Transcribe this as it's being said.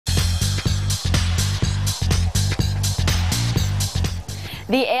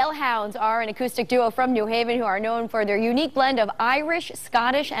The Alehounds are an acoustic duo from New Haven who are known for their unique blend of Irish,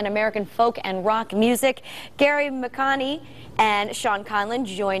 Scottish, and American folk and rock music. Gary McConney and Sean Conlon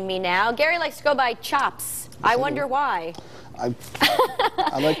join me now. Gary likes to go by Chops. I wonder why.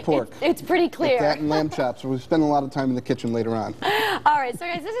 I like pork. It's pretty clear. Like that and lamb chops. We spend a lot of time in the kitchen later on. All right, so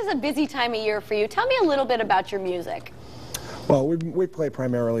guys, this is a busy time of year for you. Tell me a little bit about your music. Well, we play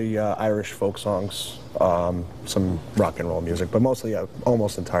primarily Irish folk songs, some rock and roll music, but mostly,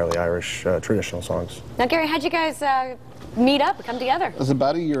 almost entirely Irish traditional songs. Now, Gary, how'd you guys meet up or come together? It was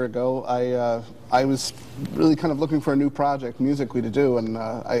about a year ago. I was really kind of looking for a new project musically to do, and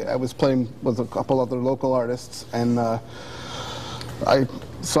I was playing with a couple other local artists, and I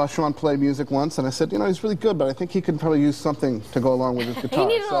saw Sean play music once, and I said, you know, he's really good, but I think he could probably use something to go along with his guitar. He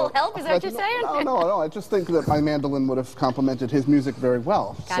needed a little help, is that what you're saying? No, I just think that my mandolin would have complemented his music very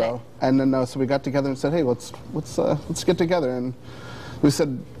well. Got it. And then so we got together and said, hey, let's get together. And we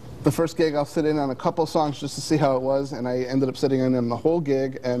said, the first gig I'll sit in on a couple songs just to see how it was, and I ended up sitting in on the whole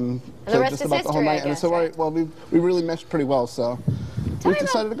gig and played just about the whole night. And so, right, well, we really meshed pretty well, so we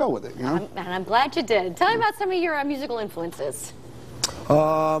decided to go with it, you know? And I'm glad you did. Tell me about some of your musical influences.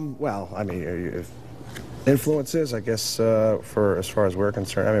 Well, I mean, influences, I guess, for as far as we're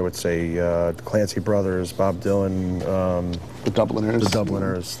concerned, I would say the Clancy Brothers, Bob Dylan, the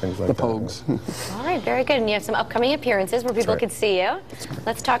Dubliners, things like the that. Pogues. All right, very good. And you have some upcoming appearances where people can see you.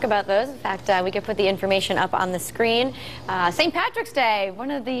 Let's talk about those. In fact, we can put the information up on the screen. St. Patrick's Day, one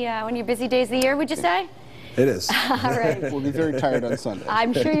of your busy days of the year, would you say? It is. All right. We'll be very tired on Sunday.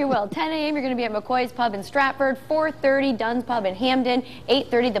 I'm sure you will. 10 a.m. you're going to be at McCoy's Pub in Stratford, 4:30 Dunn's Pub in Hamden,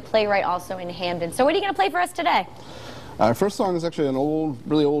 8:30 the Playwright also in Hamden. So what are you going to play for us today? Our first song is actually an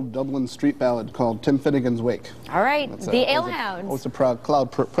really old Dublin street ballad called Tim Finnegan's Wake. All right, the Alehounds. Oh, it's a crowd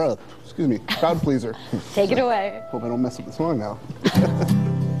pleaser. Take it away. Hope I don't mess up the song now.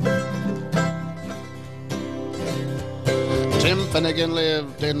 Tim Finnegan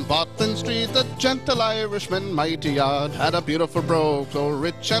lived in Botton Street, a gentle Irishman, mighty odd. Had a beautiful brogue, so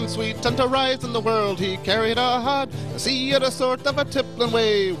rich and sweet, and to rise in the world he carried a hod. See it a sort of a tippling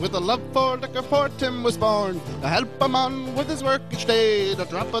way, with a love for liquor poor Tim was born. To help him on with his work each day, the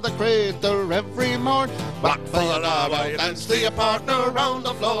drop of the crater every morn. Back for your love, dance to your partner, round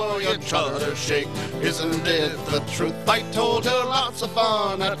the floor your shoulders shake. Isn't it the truth I told you? Lots of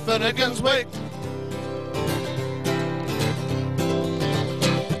fun at Finnegan's Wake.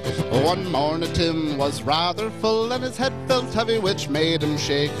 One morning Tim was rather full and his head felt heavy, which made him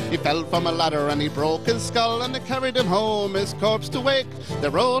shake. He fell from a ladder and he broke his skull, and they carried him home, his corpse to wake. They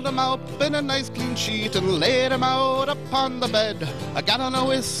rolled him up in a nice clean sheet and laid him out upon the bed. A gallon of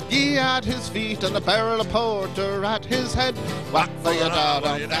whiskey at his feet and a barrel of porter at his head. Whack for your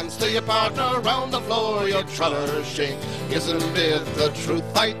dada, dance to your partner, round the floor your trollers shake. Isn't it the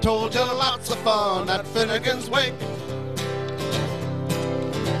truth I told you? Lots of fun at Finnegan's Wake.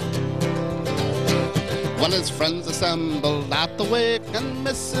 Well, his friends assembled at the wake, and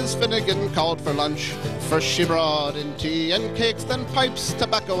Mrs. Finnegan called for lunch. First she brought in tea and cakes, then pipes,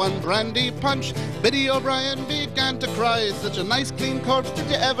 tobacco and brandy punch. Biddy O'Brien began to cry, such a nice clean corpse did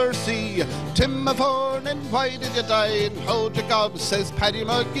you ever see? Tim of Horn, and why did you die? And hold your gob, says Paddy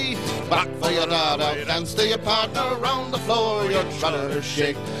McGee. Back for your dada, dance to your partner, round the floor your trollers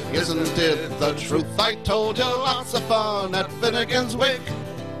shake. Isn't it the truth I told you? Lots of fun at Finnegan's Wake.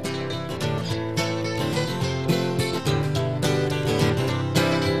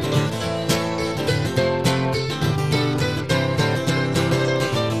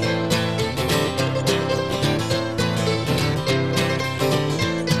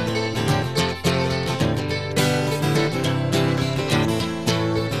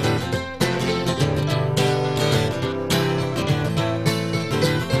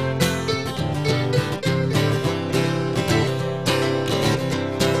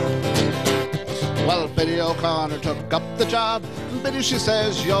 Well, Betty O'Connor took up the job. Betty, she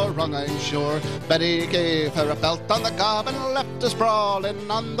says, you're wrong, I'm sure. Betty gave her a belt on the gob and left us sprawling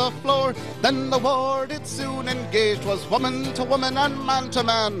on the floor. Then the war did soon engage, was woman to woman and man to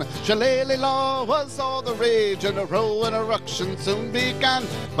man. Shillelagh law was all the rage, and a row and a ruction soon began.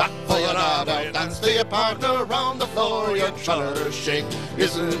 Back for your dada, dance to your partner, round the floor your trollers shake.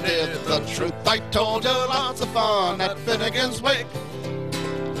 Isn't it the truth I told you? Lots of fun at Finnegan's Wake.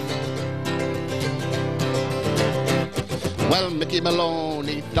 Well, Mickey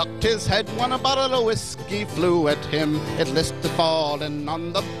Maloney ducked his head when a bottle of whiskey flew at him. It listed falling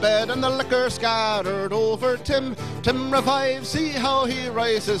on the bed and the liquor scattered over Tim. Tim revives, see how he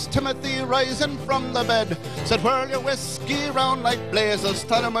rises, Timothy rising from the bed. Said, whirl your whiskey round like blazes,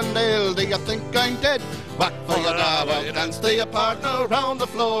 Tom and Dale, do you think I'm dead? Whack for your daughter, dance to your partner, round the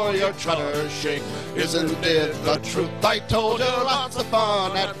floor your trotters shake. Isn't it the truth I told you? Lots of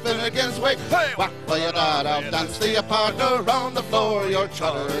fun at Finnegan's Wake. Hey! Whack for your daughter, dance to your partner, round the floor your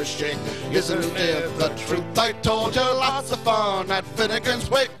trotters shake. Isn't it the truth I told you? Lots of fun at Finnegan's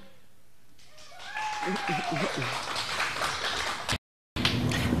Wake.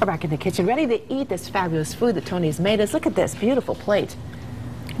 We're back in the kitchen, ready to eat this fabulous food that Tony's made us. Look at this beautiful plate.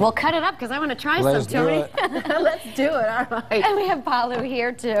 Well, cut it up because I want to try Let's some, Tony. Let's do it, all right. And we have Palu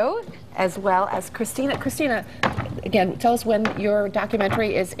here, too. As well as Christina. Christina, again, tell us when your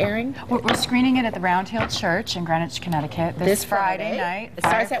documentary is airing. We're screening it at the Round Hill Church in Greenwich, Connecticut this Friday night. It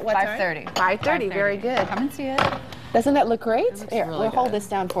starts at what time? 5:30. 5:30, very good. Come and see it. Doesn't that look great? Here, really we'll hold good. this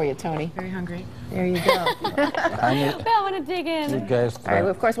down for you, Tony. Very hungry. There you go. I want to dig in. You guys, All right, we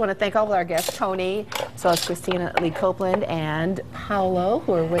of course want to thank all of our guests, Tony, as well as Christina Lee Copeland and Paolo,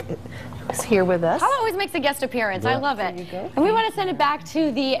 who's here with us. Paolo always makes a guest appearance. I love it. There you go. And we want to send it back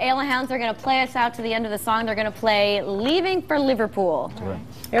to the Alehounds. They're going to play us out to the end of the song. They're going to play Leaving for Liverpool.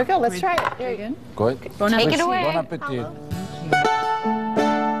 Here we go. Let's try it. There you go. go ahead. Take it away. Bon appetit.